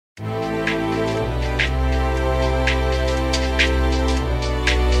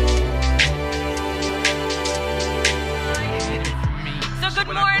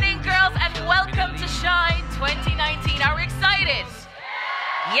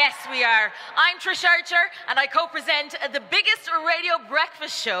Yes, we are. I'm Trish Archer, and I co-present the biggest radio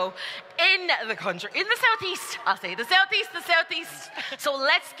breakfast show in the country, in the Southeast. I'll say the Southeast. So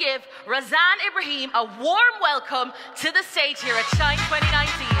let's give Razan Ibrahim a warm welcome to the stage here at Shine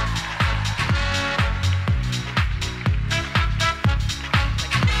 2019.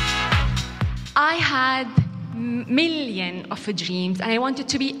 I had million of dreams, and I wanted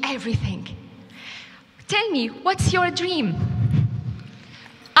to be everything. Tell me, what's your dream?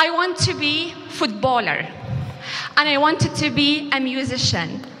 I want to be footballer, and I wanted to be a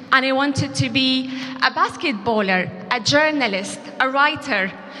musician, and I wanted to be a basketballer, a journalist, a writer,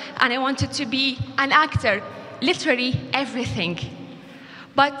 and I wanted to be an actor, literally everything.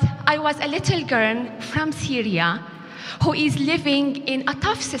 But I was a little girl from Syria who is living in a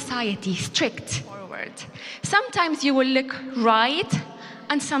tough society, strict. Forward. Sometimes you will look right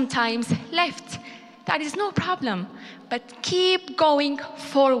and sometimes left. That is no problem, but keep going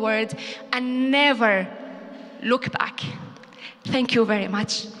forward and never look back. Thank you very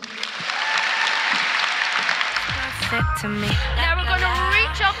much. Now we're going to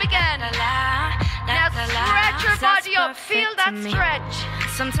reach up again. Now stretch your body up. Feel that stretch.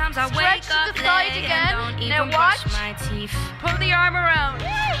 Sometimes I Stretch to the side again. Now watch. Pull the arm around.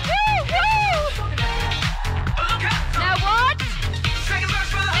 Now watch.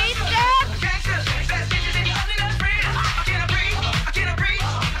 Please step.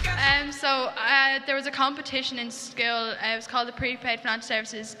 There was a competition in school. It was called the Prepaid Financial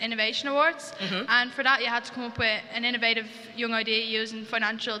Services Innovation Awards. And for that, you had to come up with an innovative young idea using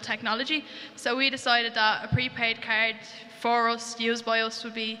financial technology. So we decided that a prepaid card for us, used by us,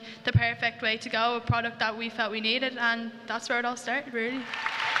 would be the perfect way to go, a product that we felt we needed, and that's where it all started, really.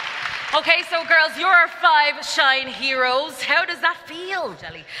 Okay, so girls, you're our 5 Shine heroes. How does that feel,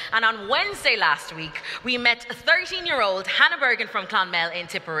 Jelly? And on Wednesday last week, we met 13-year-old Hannah Bergen from Clonmel in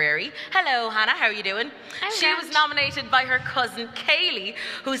Tipperary. Hello, Hannah, how are you doing? She was nominated by her cousin, Kaylee,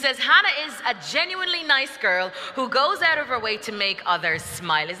 who says Hannah is a genuinely nice girl who goes out of her way to make others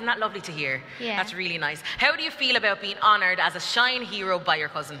smile. Isn't that lovely to hear? Yeah. That's really nice. How do you feel about being honoured as a Shine hero by your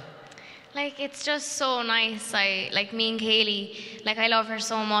cousin? Like, it's just so nice. Like me and Kaylee, like, I love her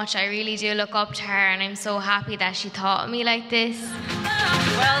so much. I really do look up to her, and I'm so happy that she taught me like this.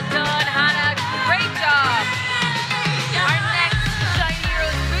 Well done, Hannah. Great job. Our next Shine hero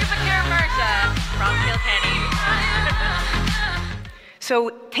is Bubakir Murta from Kilkenny.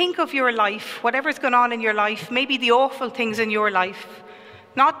 So think of your life, whatever's going on in your life, maybe the awful things in your life.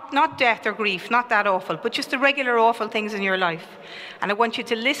 Not death or grief, not that awful, but just the regular awful things in your life. And I want you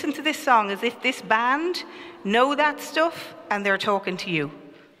to listen to this song as if this band know that stuff and they're talking to you.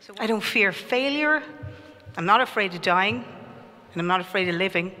 So I don't fear failure, I'm not afraid of dying, and I'm not afraid of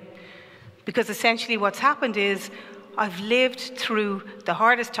living. Because essentially what's happened is I've lived through the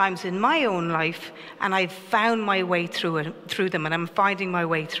hardest times in my own life, and I've found my way through them, and I'm finding my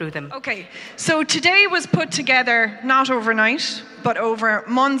way through them. Okay, so today was put together not overnight, but over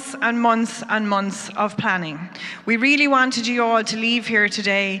months and months and months of planning. We really wanted you all to leave here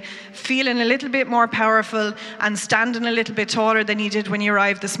today feeling a little bit more powerful and standing a little bit taller than you did when you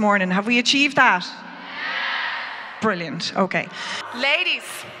arrived this morning. Have we achieved that? Yeah. Brilliant, okay. Ladies,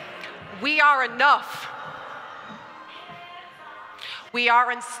 we are enough. We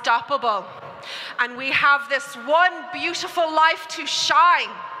are unstoppable, and we have this one beautiful life to shine.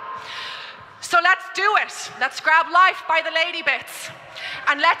 So let's do it. Let's grab life by the lady bits,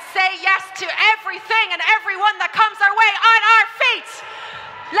 and let's say yes to everything and everyone that comes our way on our feet.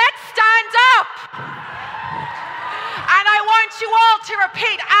 Let's stand up. And I want you all to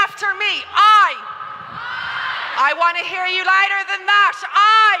repeat after me. I want to hear you louder than that.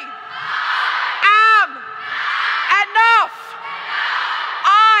 I am enough.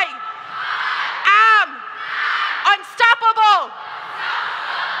 I am unstoppable.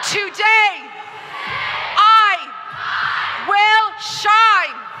 Today, I will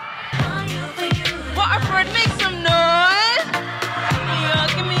shine. Waterford, make some noise. Give me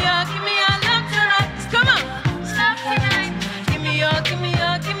your love tonight. Come on. Stop tonight. Give me your love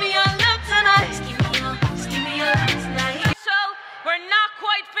tonight. Give me your love tonight. So, we're not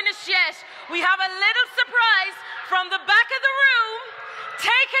quite finished yet. We have a little surprise from the back of the room.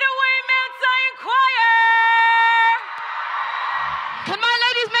 Take it away, Mount Zion Choir! Come on,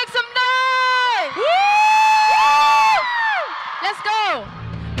 ladies, make some noise! Woo! Let's go!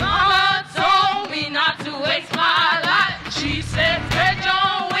 Mama told me not to waste my life. She said, spread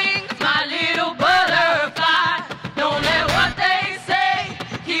your wings, my little butterfly. Don't let what they say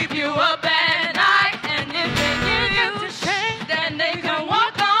keep you up